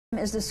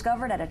is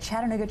discovered at a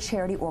Chattanooga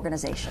charity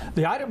organization.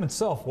 The item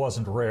itself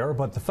wasn't rare,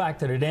 but the fact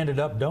that it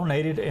ended up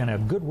donated in a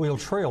Goodwill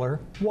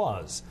trailer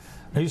was.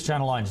 News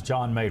Channel 9's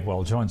John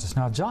Madewell joins us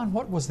now. John,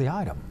 what was the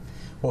item?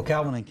 Well,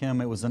 Calvin and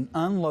Kim, it was an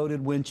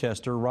unloaded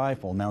Winchester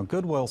rifle. Now,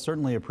 Goodwill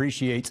certainly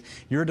appreciates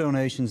your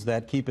donations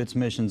that keep its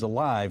missions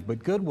alive,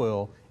 but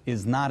Goodwill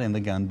is not in the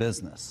gun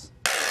business.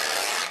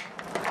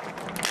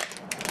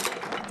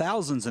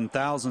 Thousands and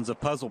thousands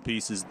of puzzle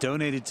pieces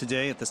donated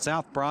today at the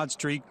South Broad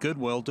Street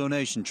Goodwill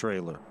donation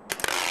trailer.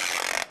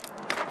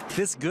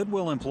 This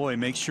Goodwill employee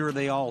makes sure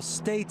they all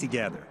stay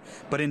together.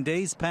 But in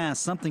days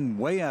past, something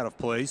way out of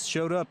place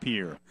showed up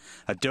here.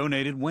 A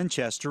donated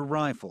Winchester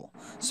rifle.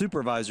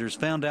 Supervisors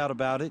found out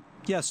about it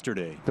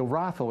yesterday. The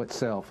rifle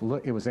itself,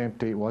 it was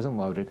empty, it wasn't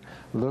loaded,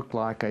 looked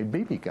like a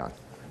BB gun.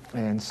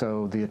 And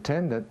so the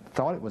attendant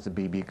thought it was a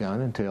BB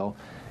gun until,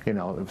 it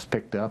was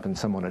picked up and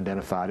someone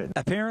identified it.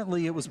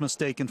 Apparently, it was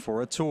mistaken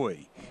for a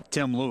toy.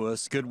 Tim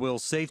Lewis,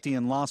 Goodwill's Safety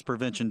and Loss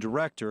Prevention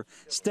Director,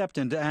 stepped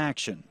into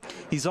action.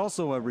 He's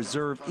also a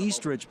reserve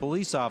East Ridge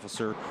police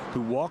officer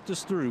who walked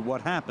us through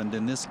what happened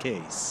in this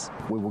case.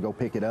 We will go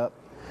pick it up,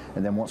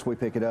 and then once we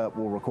pick it up,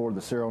 we'll record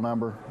the serial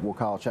number. We'll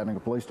call Chattanooga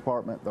Police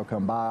Department. They'll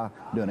come by,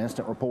 do an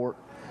instant report,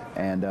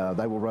 and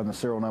they will run the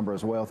serial number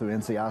as well through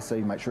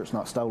NCIC, make sure it's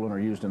not stolen or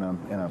used in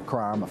a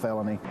crime, a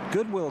felony.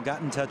 Goodwill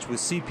got in touch with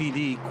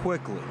CPD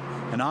quickly.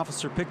 An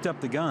officer picked up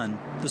the gun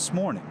this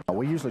morning.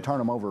 We usually turn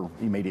them over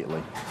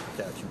immediately.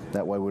 Gotcha.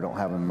 That way we don't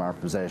have them in our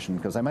possession,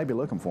 because they may be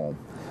looking for them,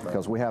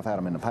 because we have had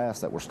them in the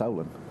past that were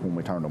stolen when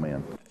we turned them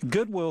in.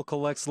 Goodwill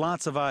collects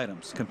lots of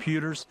items,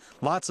 computers,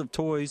 lots of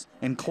toys,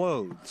 and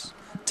clothes.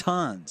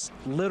 Tons,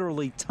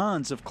 literally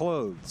tons of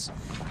clothes.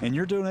 And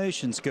your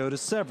donations go to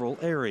several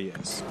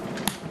areas.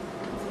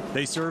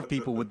 They serve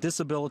people with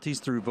disabilities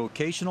through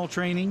vocational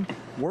training,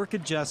 work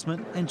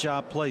adjustment, and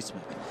job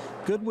placement.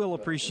 Goodwill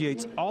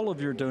appreciates all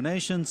of your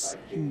donations,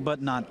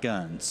 but not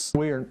guns.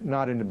 We are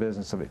not in the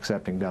business of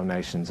accepting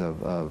donations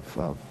of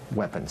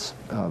weapons,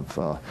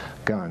 of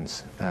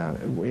guns.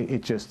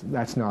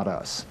 That's not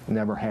us.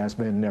 Never has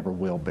been, never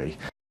will be.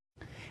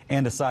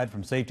 And aside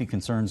from safety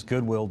concerns,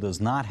 Goodwill does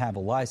not have a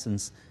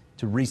license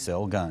to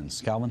resell guns.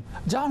 Calvin?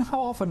 John,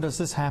 how often does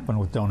this happen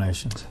with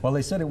donations? Well,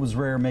 they said it was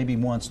rare, maybe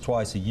once,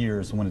 twice a year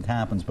is when it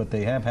happens, but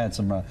they have had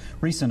some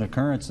recent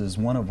occurrences,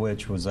 one of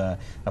which was a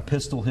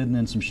pistol hidden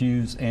in some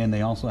shoes, and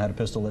they also had a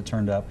pistol that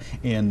turned up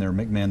in their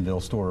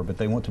McMinnville store. But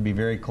they want to be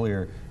very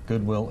clear,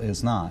 Goodwill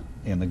is not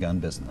in the gun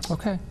business.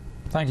 Okay.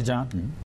 Thank you, John.